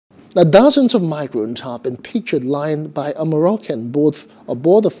Now, dozens of migrants have been pictured lying by a Moroccan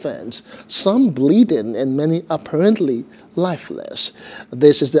border fence, some bleeding and many apparently lifeless.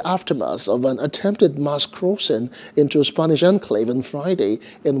 This is the aftermath of an attempted mass crossing into a Spanish enclave on Friday,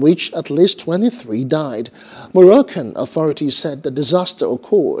 in which at least 23 died. Moroccan authorities said the disaster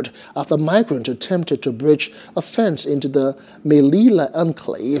occurred after migrants attempted to breach a fence into the Melilla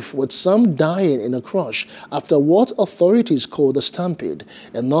enclave, with some dying in a crush after what authorities called a stampede,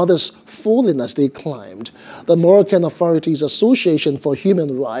 and others falling as they climbed. The Moroccan Authorities Association for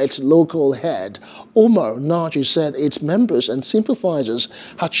Human Rights local head Omar Naji said its members and sympathizers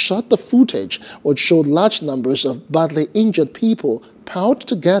had shot the footage, which showed large numbers of badly injured people piled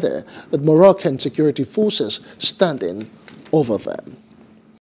together with Moroccan security forces standing over them.